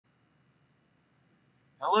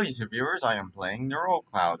Hello, YouTube viewers. I am playing Neural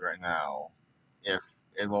Cloud right now. If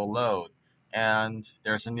it will load, and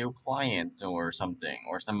there's a new client or something,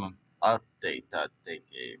 or some update that they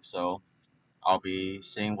gave. So I'll be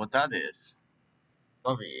seeing what that is.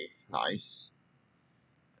 That'll be nice.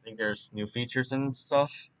 I think there's new features and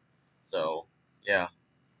stuff. So yeah,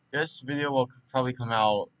 this video will probably come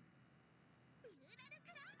out.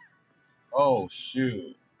 Oh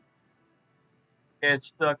shoot!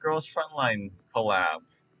 It's the Girls Frontline collab,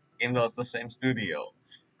 even though it's the same studio.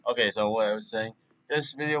 Okay, so what I was saying,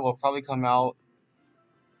 this video will probably come out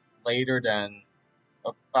later than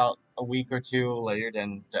about a week or two later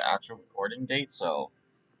than the actual recording date, so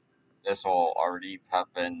this will already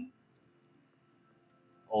have been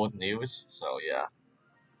old news. So yeah.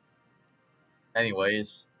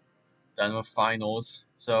 Anyways, done with finals,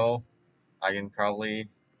 so I can probably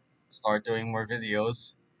start doing more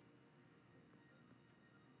videos.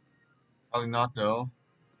 Probably not though.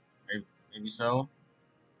 Maybe so.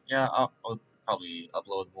 Yeah, I'll probably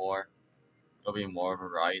upload more. There'll be more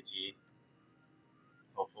variety,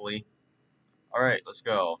 hopefully. Alright, let's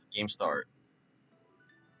go. Game start.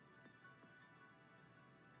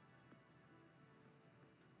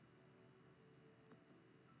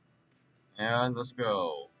 And let's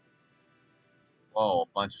go. Whoa, a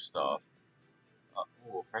bunch of stuff.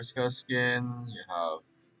 Ooh, Fresco skin. You have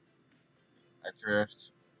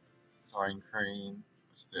Adrift, Soaring Crane.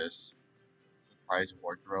 What's this? Surprise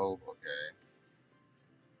wardrobe. Okay.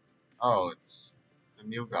 Oh, it's the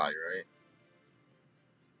new guy, right?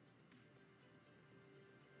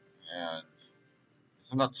 And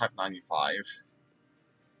isn't that Type 95?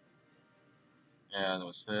 And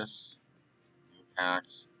what's this? New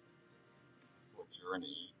packs. Full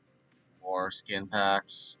journey. More skin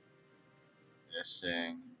packs. This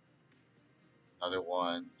thing. Another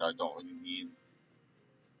one that I don't really need.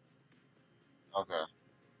 Okay.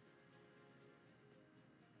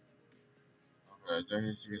 Okay,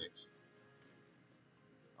 there's Felix.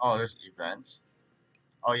 Oh, there's events.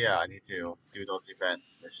 Oh yeah, I need to do those event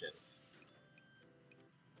missions.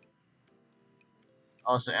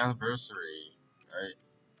 Oh, it's the anniversary, right?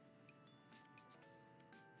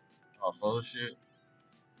 Oh, photo shoot.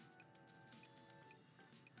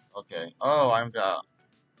 Okay. Oh, I'm the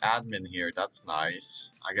admin here. That's nice.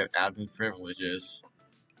 I get admin privileges.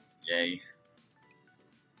 Yay.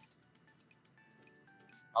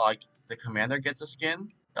 Oh, like the commander gets a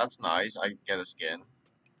skin? That's nice. I get a skin.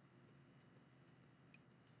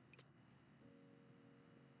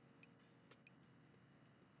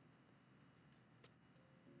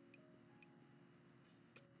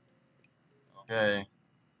 Okay.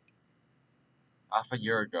 Half a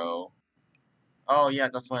year ago. Oh yeah,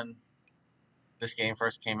 that's when this game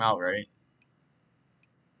first came out, right?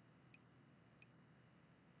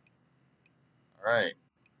 Alright.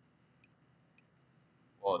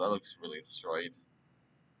 Whoa, that looks really destroyed.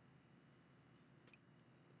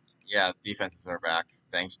 Yeah, defenses are back,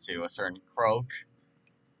 thanks to a certain Croak.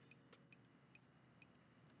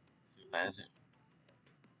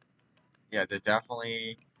 Yeah, they're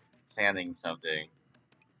definitely planning something.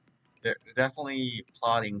 They're definitely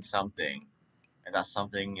plotting something, and that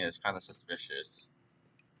something is kind of suspicious.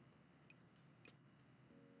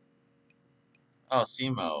 Oh,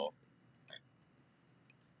 Simo, I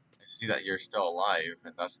see that you're still alive,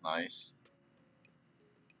 and that's nice.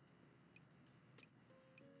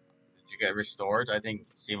 Did you get restored? I think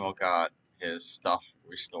Simo got his stuff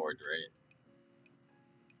restored, right?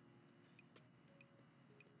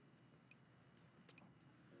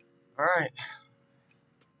 Alright.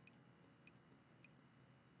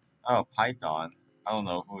 Oh, Python. I don't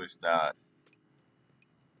know who is that.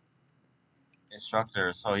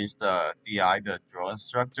 Instructor, so he's the DI, the drill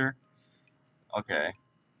instructor? Okay.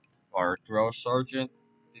 Or drill sergeant?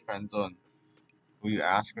 Depends on who you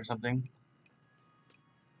ask or something.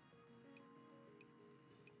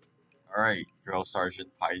 Alright, drill sergeant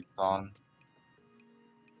Python.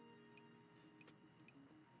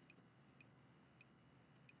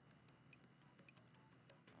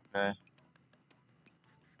 Okay.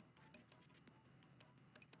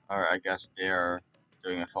 Alright, I guess they're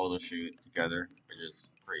doing a photo shoot together, which is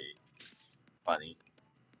pretty funny.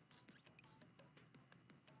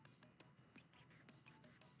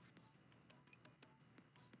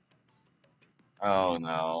 Oh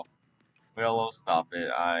no. Willow, stop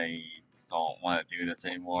it. I don't want to do this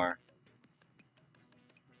anymore.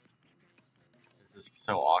 This is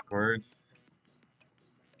so awkward.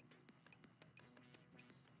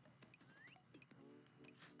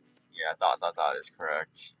 Yeah, dot is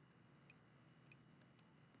correct.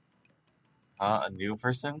 Huh? A new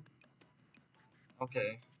person?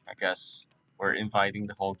 Okay. I guess We're inviting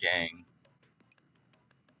the whole gang.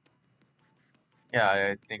 Yeah,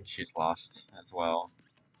 I think she's lost as well.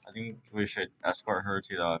 I think we should escort her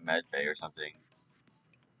to the med bay or something.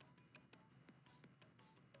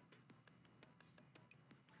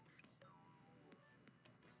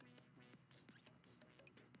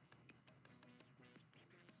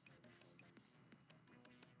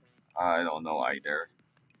 I don't know either.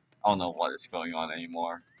 I don't know what is going on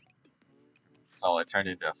anymore. So it turned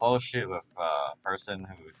into a photo shoot with a person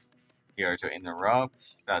who's here to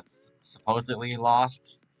interrupt. That's supposedly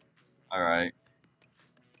lost. Alright,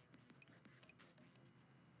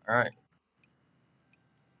 alright.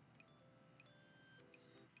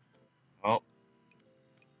 Well,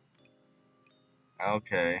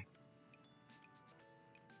 okay.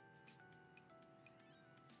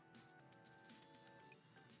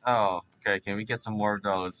 Oh, okay. Can we get some more of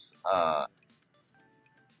those,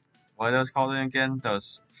 what are those called again?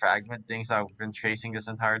 Those fragment things that I've been chasing this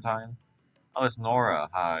entire time? Oh, it's Nora.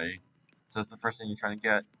 Hi. So that's the person you're trying to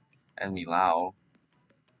get? And Milao.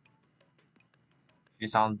 She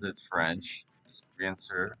sounded French. It's the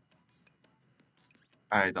answer.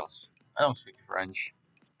 I don't. I don't speak French.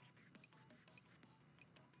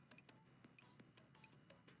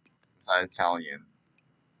 I'm Italian.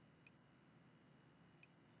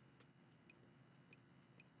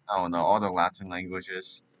 I don't know. All the Latin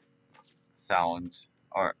languages sound,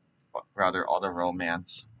 or rather, all the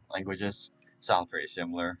Romance languages sound very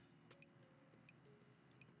similar.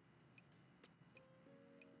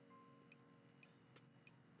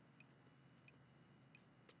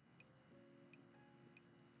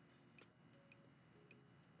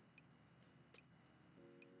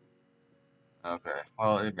 Okay.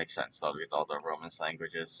 Well, it makes sense though because all the Romance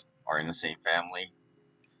languages are in the same family.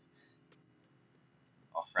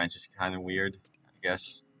 Oh, French is kind of weird, I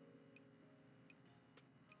guess.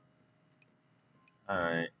 All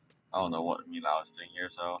right. I don't know what Milao is doing here,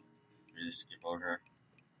 so we just skip over.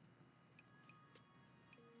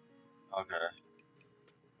 Okay.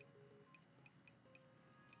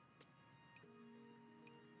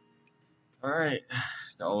 Alright,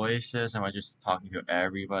 the Oasis. Am I just talking to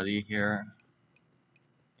everybody here?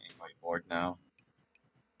 Getting quite bored now.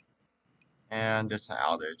 And it's an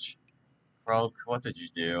outage. Croak, what did you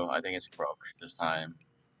do? I think it's Croak this time.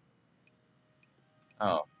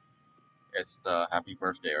 Oh, it's the happy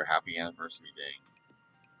birthday or happy anniversary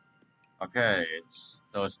day. Okay, it's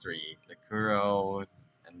those three. The Kuro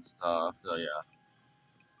and stuff. So yeah,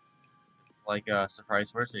 it's like a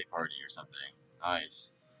surprise birthday party or something.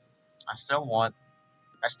 Nice. I still want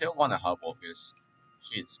I still want a Hubble because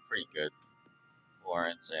she's pretty good.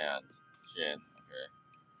 Lawrence and Jin. Okay.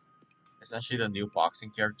 Essentially the new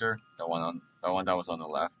boxing character, the one that was on the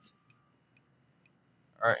left.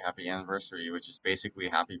 Alright, happy anniversary, which is basically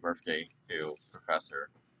happy birthday to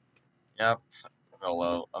Professor. Yep,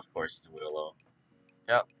 Willow. Of course it's Willow.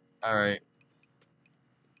 Yep. Alright.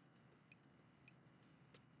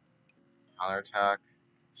 Counterattack.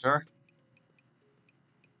 Sure.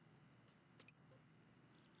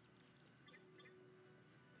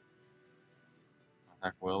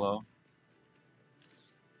 Attack Willow.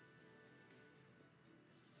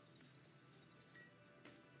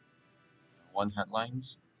 One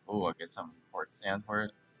headlines. Ooh, I get some port sand for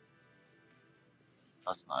it.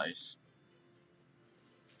 That's nice.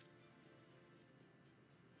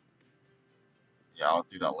 Yeah, I'll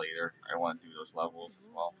do that later. I want to do those levels as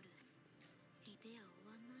well.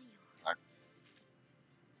 Next.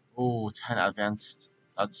 Ooh, 10 advanced.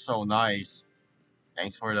 That's so nice.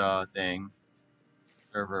 Thanks for the thing.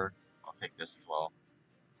 Server. I'll take this as well.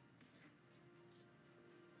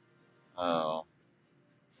 Oh.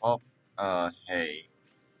 Well, hey.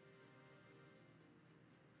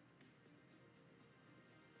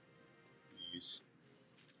 Use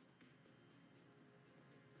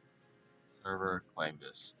server, claim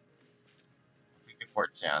this. I'll take the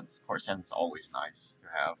quartz sands. Quartz sands is always nice to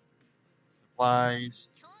have. Supplies.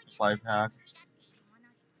 Supply pack.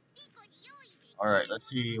 Alright, let's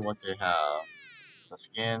see what they have. The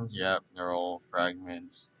skins, yep. Neural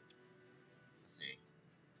fragments. Let's see.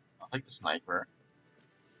 I'll take the sniper.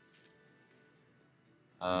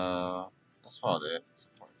 That's about it.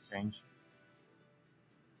 Support exchange.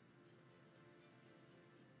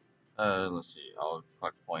 Let's see. I'll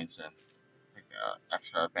collect points and take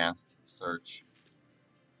extra advanced search.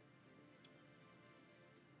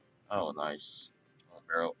 Oh, nice. Oh,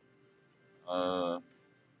 barrel.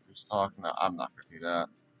 Who's talking? No, I'm not gonna do that.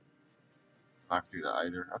 I'm not gonna do that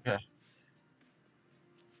either. Okay,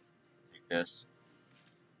 take this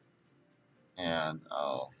and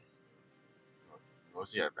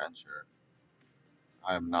Rosy Adventure.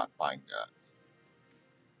 I am not buying that.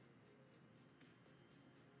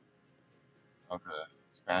 Okay,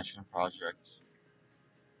 expansion project.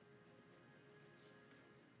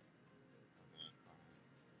 Okay,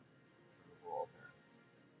 approval, okay.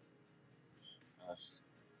 Yes.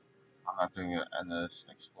 I'm not doing it in this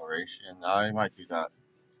exploration. I might do that.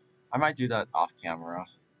 I might do that off camera.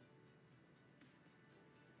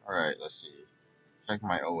 Alright, let's see. Check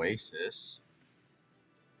my Oasis.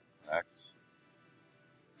 Correct.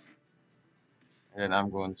 And then I'm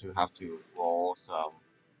going to have to roll some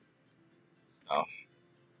stuff.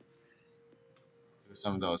 Do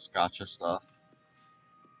some of those gotcha stuff.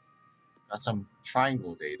 Got some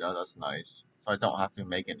triangle data, that's nice. So I don't have to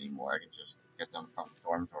make any more, I can just get them from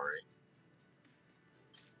dormitory.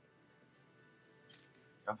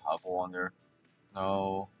 You have Hubble on there?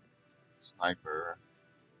 No. Sniper.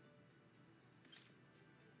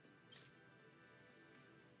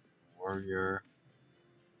 Warrior.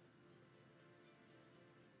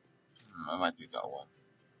 I might do that one.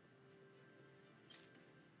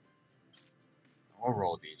 We'll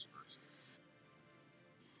roll these first.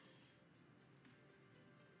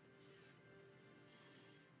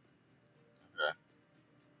 Okay.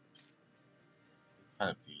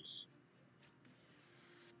 Kind of these.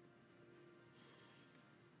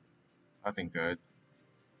 Nothing good.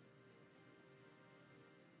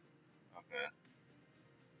 Okay.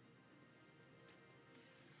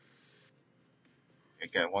 Okay,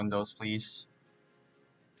 get one of those, please.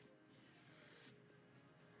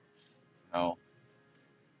 No.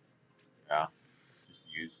 Yeah. Just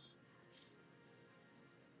use.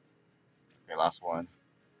 Okay, last one.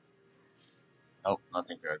 Nope,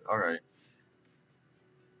 nothing good. Alright.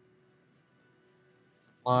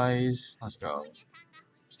 Supplies. Let's go.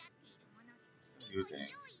 What's the new thing?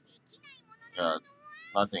 Yeah,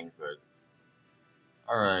 nothing good.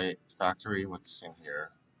 Alright, factory, what's in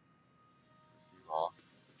here? See all.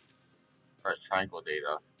 Alright, triangle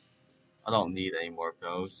data. I don't need any more of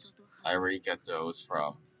those. I already get those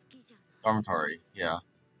from dormitory, yeah.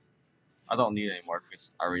 I don't need any more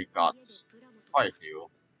because I already got quite a few.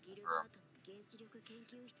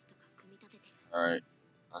 Alright,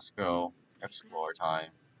 let's go. Explore time.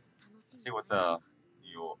 Let's see what the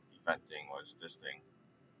new event thing was. This thing.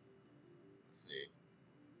 Let's see.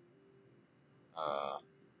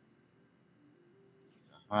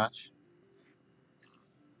 Match.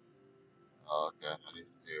 Oh, okay, I need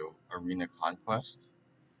to do Arena Conquest.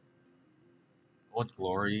 Old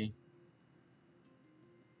Glory.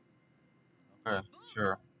 Okay,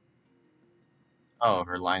 sure. Oh,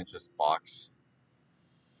 her line's just box.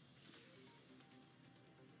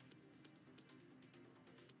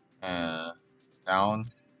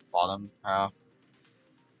 Down, bottom half.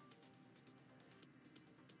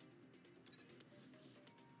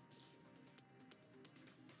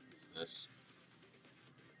 What's this?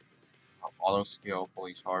 Auto skill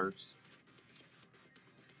fully charged.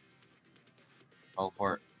 Go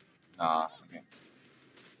for it. Nah, okay.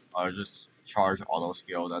 I'll just charge auto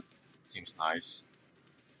skill. That seems nice.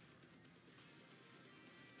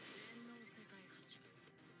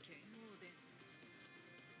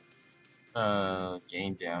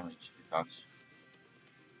 Gain damage reduction.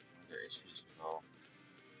 Under HP low.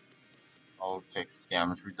 I'll take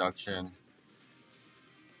damage reduction.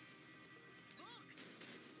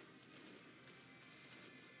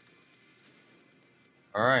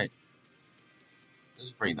 Alright. This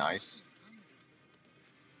is pretty nice.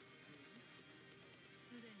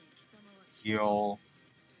 Heal.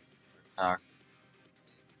 Attack.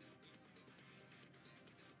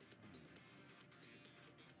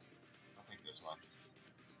 I'll take this one.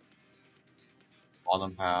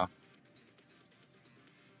 Bottom half.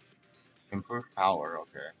 Improve power,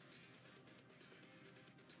 okay.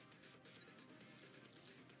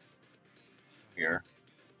 Here.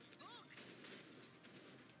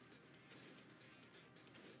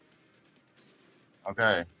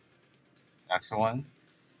 Okay. Next one.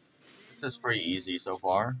 This is pretty easy so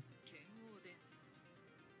far.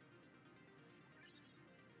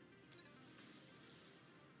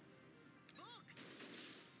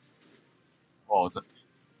 Whoa,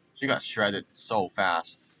 she got shredded so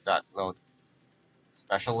fast. That little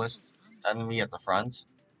specialist enemy at the front.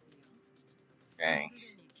 Dang.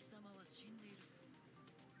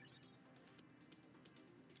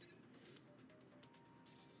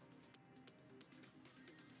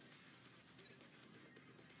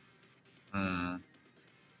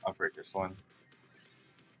 Upgrade this one.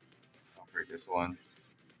 Upgrade this one.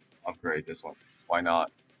 Upgrade this one. Why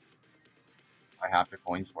not? I have the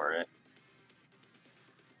coins for it.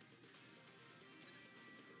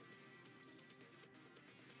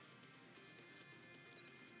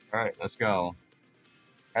 Alright, let's go.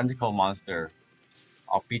 Tentacle monster.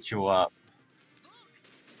 I'll beat you up.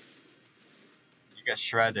 You get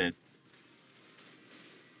shredded.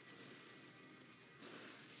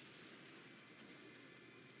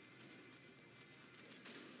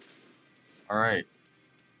 Alright.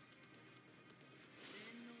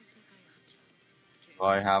 Do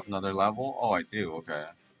I have another level? Oh, I do, okay.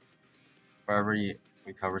 For every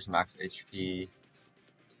recovers max HP,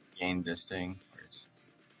 gain this thing. Where's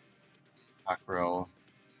Acro?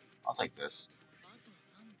 I'll take this.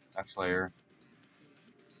 Next layer.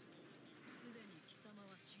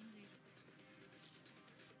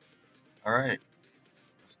 Alright,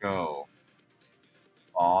 let's go.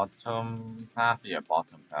 Bottom path? Yeah,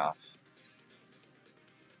 bottom path.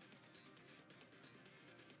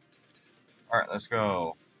 Alright, let's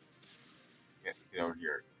go. Get over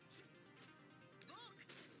here.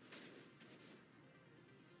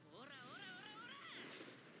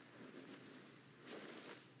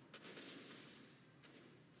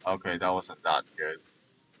 Okay, that wasn't that good.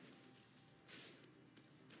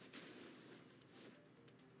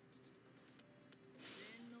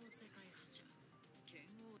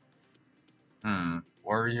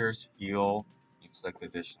 Warriors heal. Select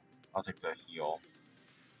edition. I'll take the heal.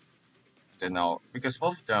 Then I'll because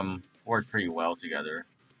both of them work pretty well together.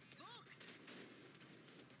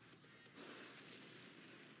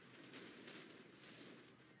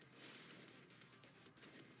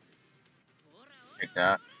 Take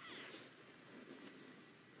that.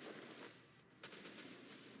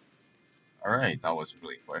 Alright, that was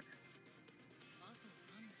really quick.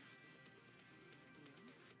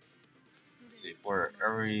 Let's see, for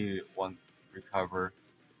every one recover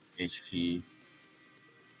HP.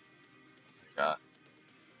 Like that.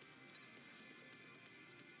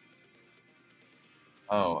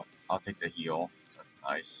 Oh, I'll take the heal. That's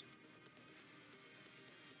nice.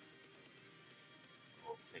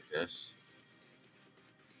 We'll take this.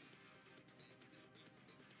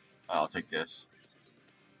 I'll take this.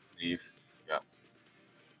 Leave. Yep.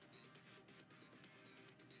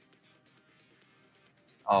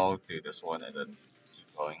 I'll do this one and then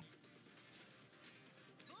keep going.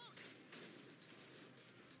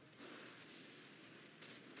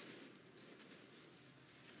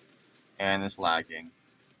 And it's lagging.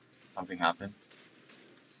 Something happened.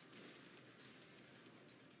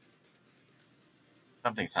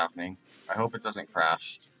 Something's happening. I hope it doesn't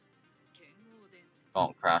crash.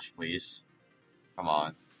 Don't crash, please. Come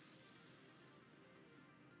on.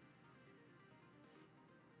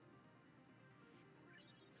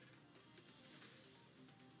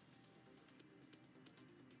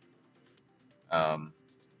 Um,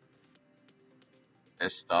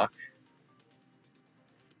 it's stuck.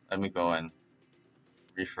 Let me go and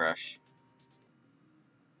refresh.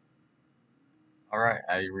 Alright,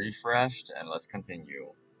 I refreshed and let's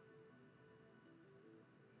continue.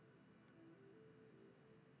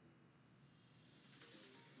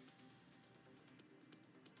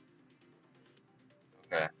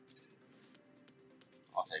 Okay.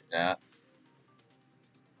 I'll take that.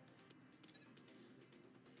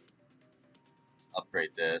 Upgrade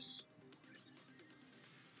this.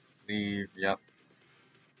 Leave, yep.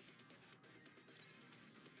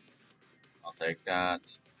 I'll take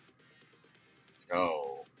that.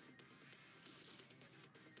 Go.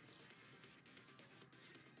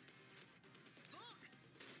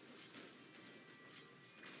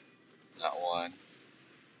 That one.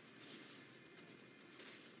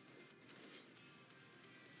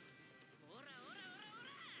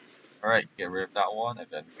 Alright, get rid of that one and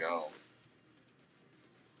then go.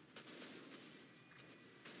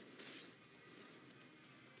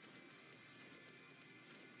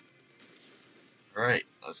 Alright,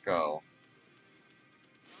 let's go.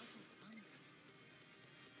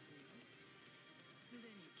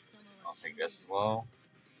 I'll take this as well.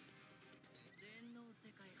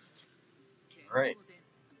 Alright,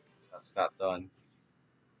 that's that done.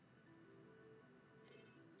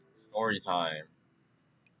 Story time.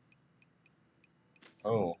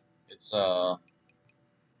 Oh, it's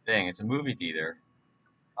dang, it's a movie theater.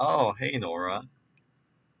 Oh, hey Nora.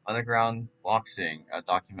 Underground Boxing, a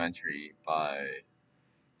documentary by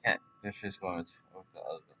can't this is going with the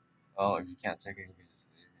other. Oh, if you can't take it, you can just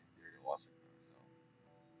leave it here to watch it for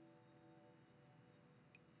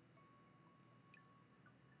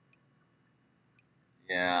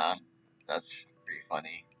yourself. Yeah, that's pretty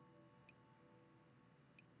funny.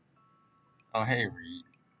 Oh, hey,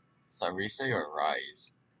 is that Rise or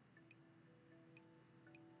Rise?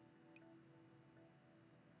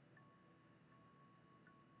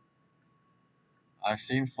 I've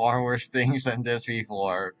seen far worse things than this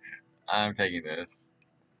before. I'm taking this.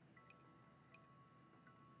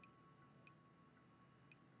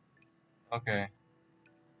 Okay.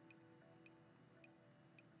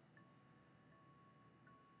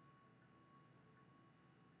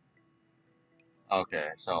 Okay,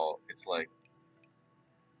 so it's like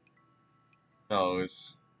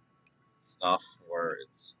those stuff where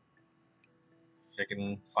it's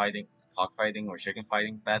chicken fighting, cockfighting, or chicken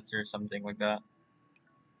fighting bets or something like that.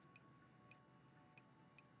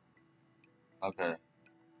 Okay.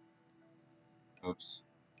 Oops.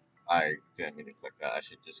 I didn't mean to click that. I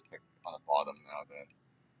should just click on the bottom now then.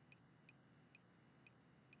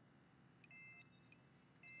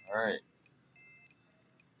 Alright.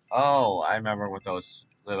 Oh, I remember what those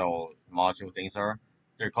little module things are.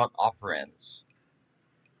 They're called operands.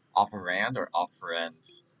 Operand or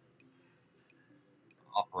operand?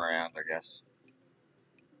 Operand, I guess.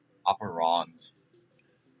 Operand.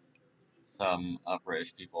 Some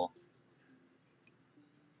British people.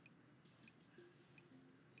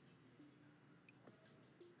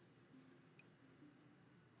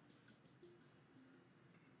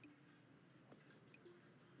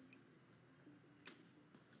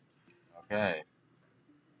 Okay.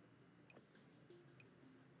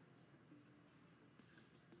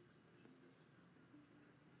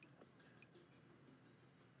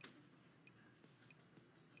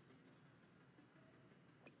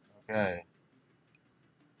 Okay.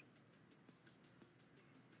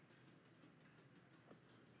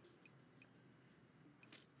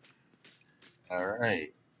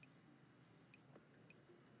 Alright.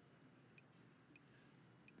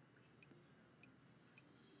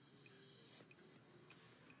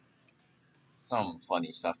 Some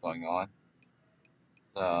funny stuff going on.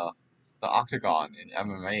 It's the octagon in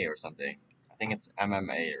MMA or something. I think it's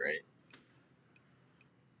MMA, right?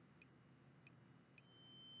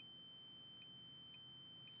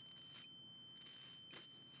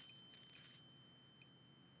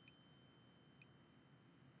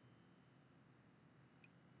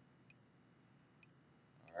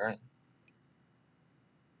 Alright.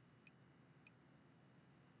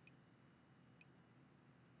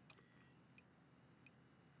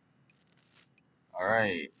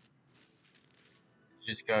 Alright.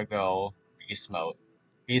 Just gotta go beast mode.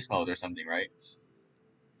 Beast mode or something, right?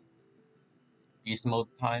 Beast mode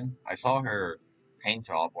time. I saw her paint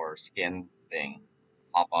job or skin thing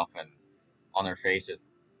pop off, and on her face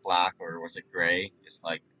it's black, or was it gray? It's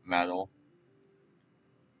like metal.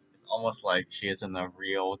 It's almost like she is in a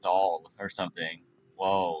real doll or something.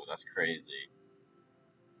 Whoa, that's crazy.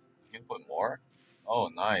 You can put more? Oh,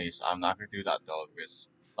 nice. I'm not gonna do that though, because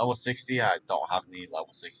level 60, I don't have any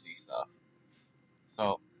level 60 stuff.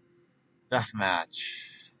 So, deathmatch.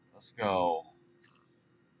 Let's go.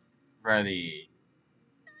 Ready.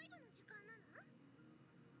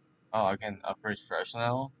 Oh, I can upgrade fresh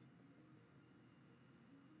now?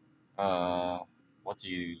 Uh, what do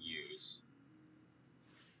you use?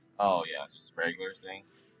 Oh, yeah, just regular thing.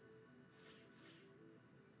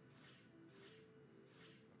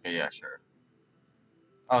 Okay, yeah, sure.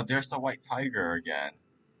 Oh, there's the white tiger again.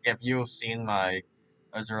 If you've seen my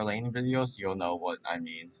Azure Lane videos, you'll know what I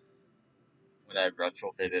mean. When I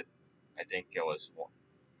retrofitted, I think it was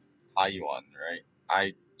Taiwan, right?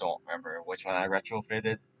 I don't remember which one I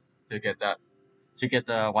retrofitted to get that to get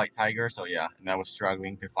the white tiger. So yeah, and I was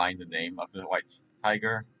struggling to find the name of the white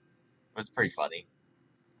tiger. It was pretty funny.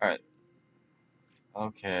 All right,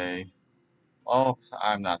 okay. Oh,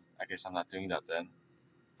 I'm not. I guess I'm not doing that then.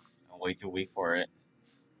 I'm way too weak for it.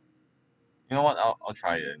 You know what? I'll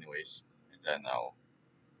try it anyways, and then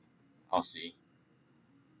I'll see.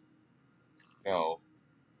 Go.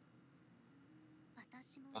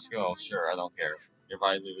 Let's go. Sure, I don't care. If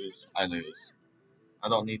I lose, I lose. I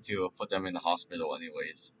don't need to put them in the hospital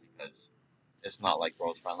anyways because it's not like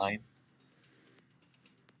World Frontline.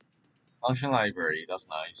 Function library, that's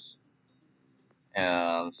nice.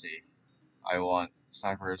 Let's see. I want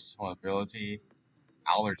sniper's vulnerability,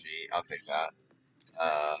 allergy. I'll take that.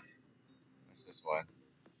 What's this one?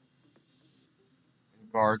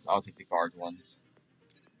 Guards. I'll take the guard ones.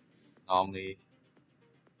 Anomaly.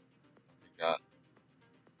 I'll take that.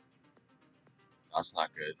 That's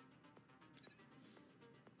not good.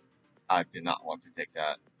 I did not want to take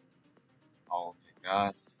that. I'll take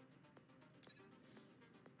that.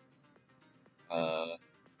 Uh,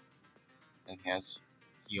 enhance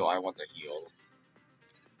heal. I want the heal.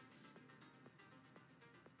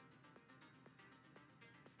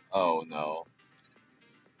 Oh no,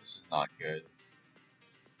 this is not good.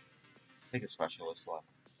 Take a specialist one.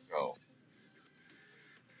 Go.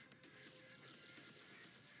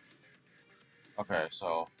 Okay,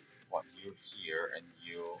 so what you here and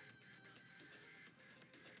you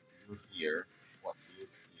here, what you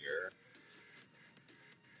here.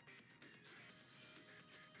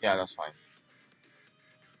 Yeah, that's fine.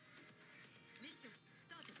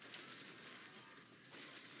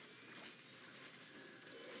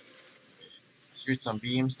 Shoot some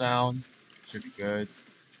beams down. Should be good.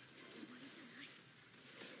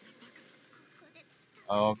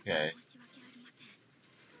 Okay.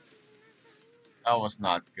 That was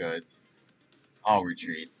not good. I'll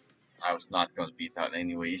retreat. I was not gonna beat that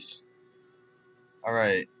anyways.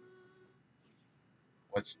 Alright,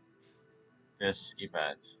 what's this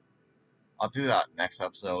event? I'll do that next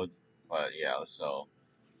episode. But yeah, so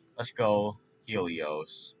let's go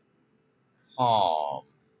Helios. Calm.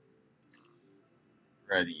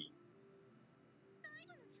 Ready.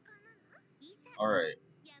 Alright.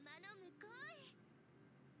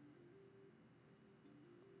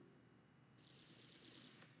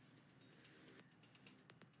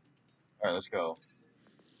 Alright, let's go.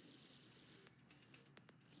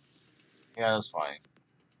 Yeah, that's fine.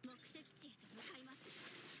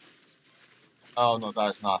 Oh no,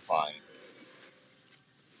 that is not fine.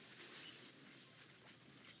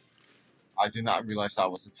 I did not realize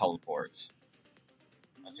that was a teleport.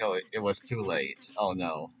 Until it was too late. Oh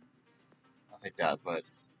no. I'll take that, but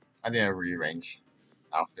I didn't rearrange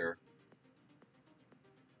after.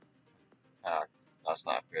 That's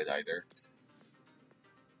not good either.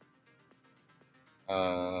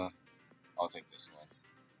 I'll take this one.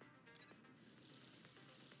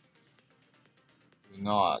 Do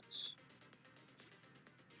not.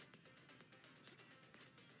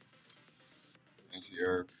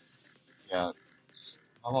 Engineer. Yeah.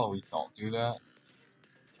 How about we don't do that?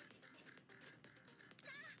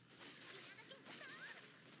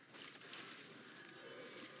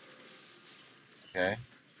 Okay.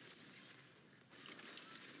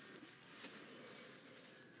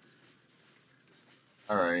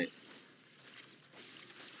 Alright.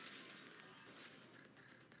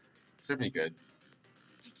 Should be good.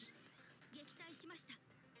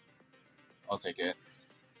 I'll take it.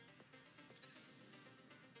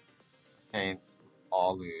 Okay,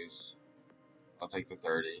 I'll lose. I'll take the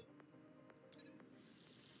 30.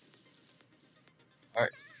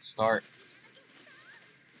 Alright, start.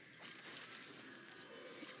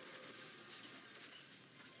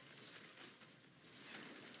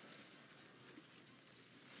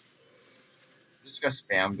 Just gonna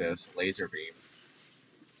spam this laser beam.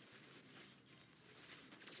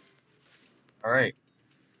 Alright,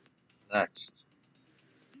 next.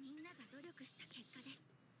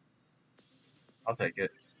 I'll take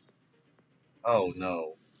it. Oh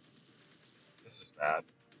no. This is bad.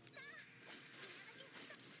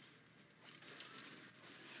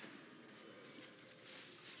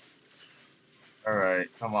 Alright,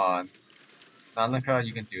 come on. Nanaka,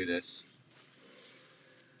 you can do this.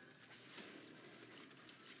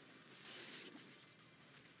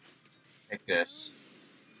 Take this.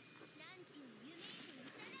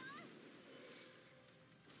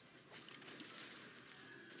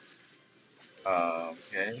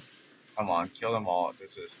 Okay. Come on, kill them all.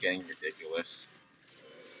 This is getting ridiculous.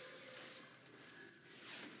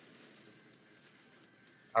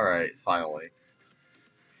 Alright, finally.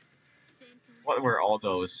 What were all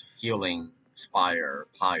those healing pyre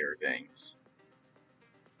things?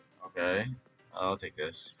 Okay, I'll take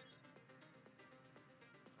this.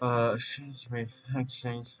 Exchange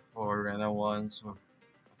for random ones.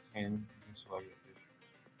 Obtain.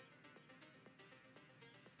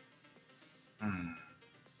 Hmm.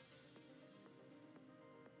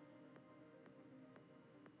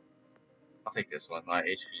 I'll take this one. My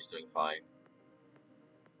HP is doing fine.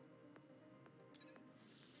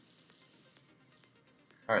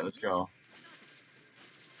 Alright, let's go.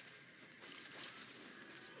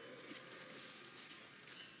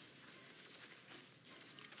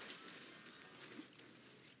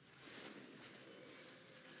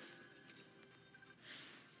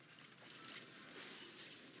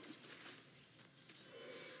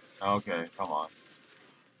 Okay, come on.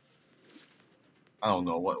 I don't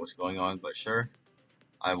know what was going on, but sure.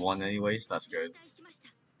 I won anyways, that's good.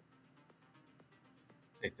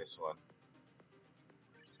 Take this one.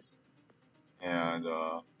 And,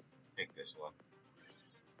 take this one.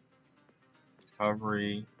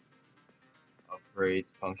 Recovery.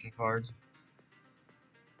 Upgrade function cards.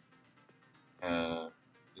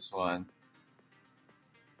 This one.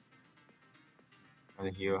 And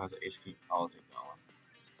the hero has an HP. I'll take that one.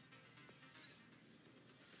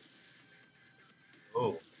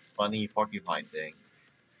 Oh, funny porcupine thing.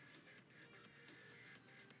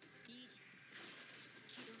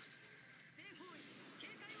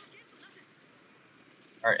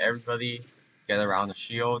 Alright, everybody, get around the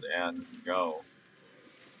shield and go.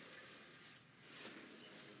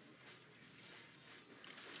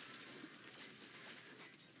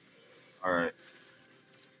 Alright.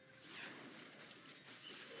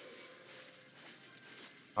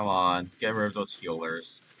 Come on. Get rid of those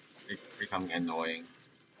healers. They're becoming annoying.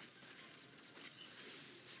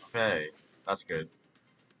 Okay. That's good.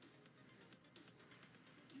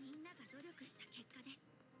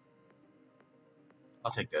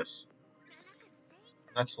 I'll take this.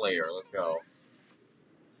 Next layer. Let's go.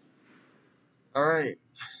 Alright.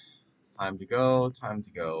 Time to go. Time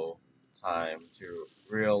to go. Time to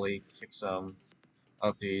really kick some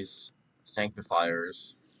of these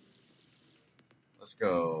sanctifiers. Let's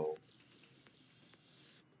go.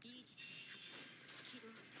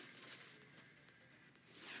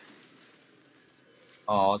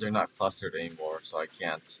 Oh, they're not clustered anymore, so I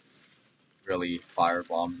can't really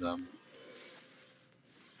firebomb them.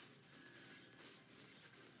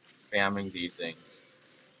 Spamming these things.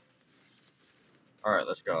 Alright,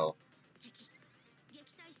 let's go.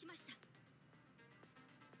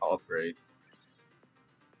 I'll upgrade.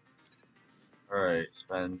 Alright,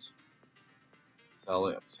 spend. Sell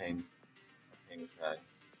it, obtain tag.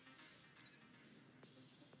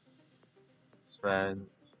 Spend.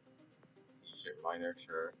 T-shirt minor,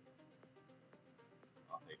 sure.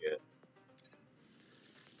 I'll take it.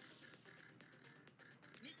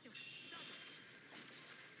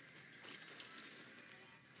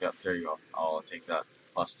 Yep, there you go. I'll take that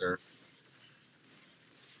cluster.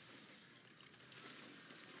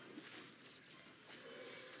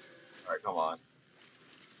 Alright, come on.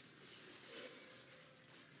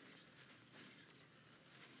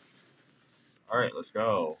 Alright, let's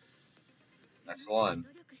go. Next one.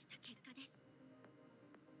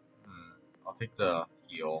 I'll take the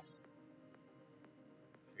heal.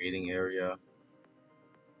 Creating area.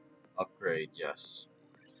 Upgrade, yes.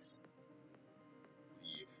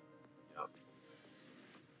 Leave. Yep.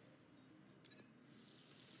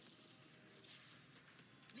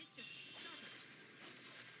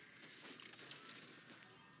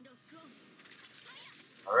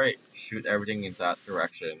 Alright, shoot everything in that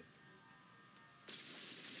direction.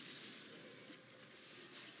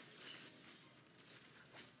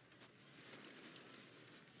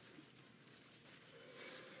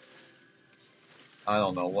 I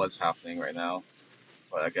don't know what's happening right now,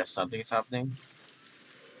 but I guess something's happening.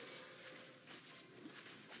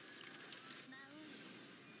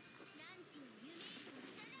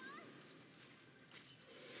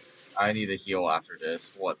 I need a heal after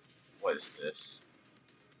this. What is this?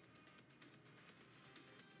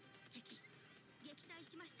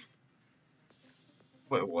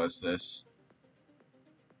 What was this?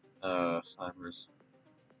 Snipers.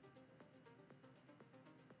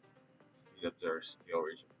 Speed up their skill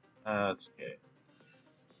region. That's okay.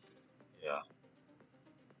 Yeah.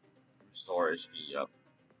 Restore HP, yep.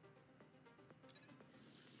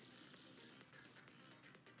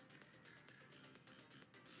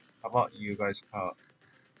 How about you guys go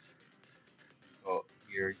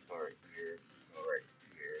here, go right here, go right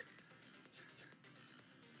here.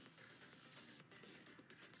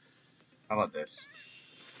 How about this?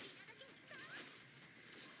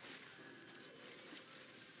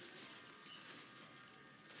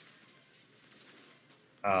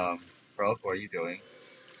 Broke, what are you doing?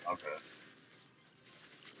 Okay.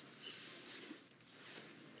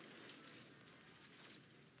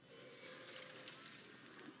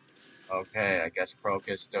 Okay, I guess Croak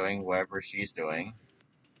is doing whatever she's doing.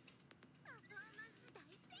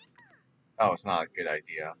 Oh, it's not a good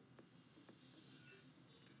idea.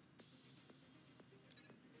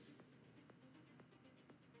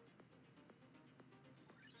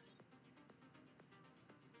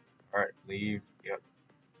 Alright, leave. Yep.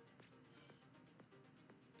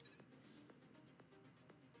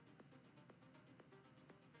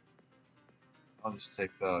 I'll just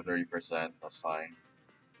take the 30%, that's fine.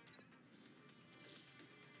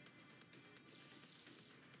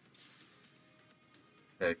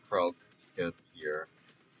 Okay, Croak, get up here.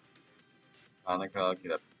 Hanukkah,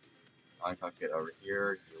 get up. Hanukkah, get over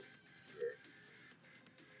here. You here.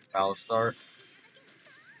 Battle start.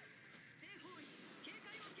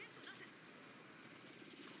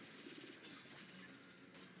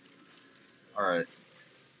 Alright.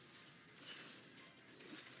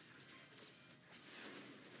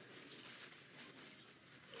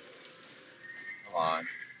 Come on.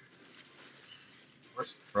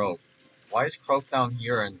 Where's Croak? Why is Croak down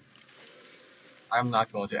here and I'm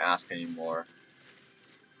not going to ask anymore.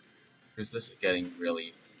 Because this is getting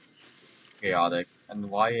really chaotic. And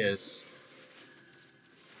why is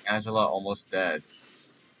Angela almost dead?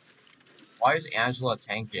 Why is Angela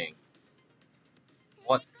tanking?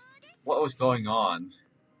 What was going on?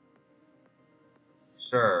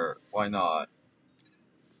 Sure, why not?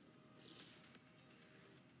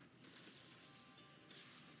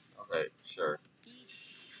 Right, sure.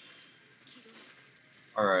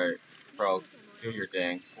 Alright, Croak, do your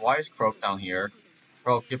thing. Why is Croak down here?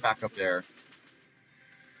 Croak, get back up there.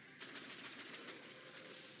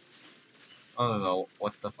 Oh no,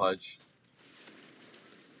 what the fudge?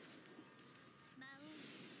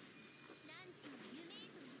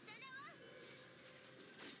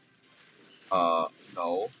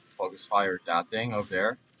 No. Focus fire that thing over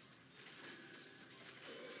there.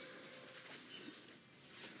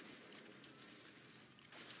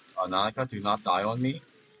 Nanika, do not die on me.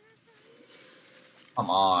 Come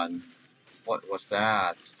on. What was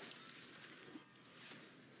that?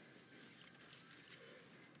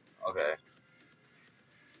 Okay.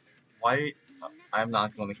 Why? I'm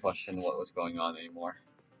not going to question what was going on anymore.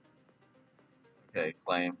 Okay,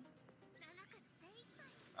 claim.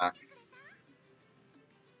 Back.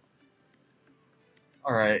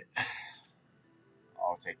 Alright.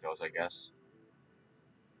 I'll take those, I guess.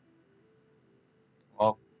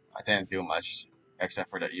 Well, I didn't do much except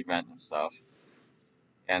for the event and stuff.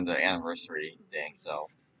 And the anniversary thing, so.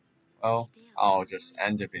 Well, I'll just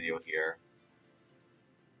end the video here.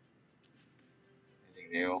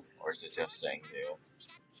 Anything new? Or is it just saying new?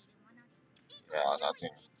 Yeah, nothing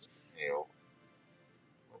new.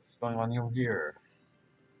 What's going on over here?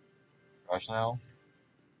 Rationale?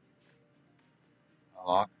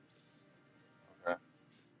 Unlock? Okay.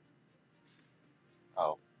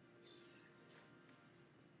 Oh.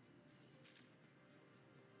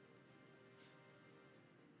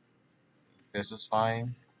 This is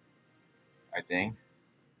fine, I think.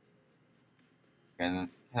 Can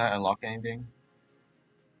I unlock anything?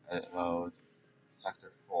 Mode.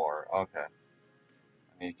 Sector 4. Okay.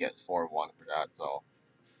 I need to get 4-1 for that, so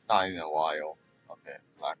not even a while. Okay,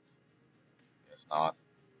 relax. Guess not.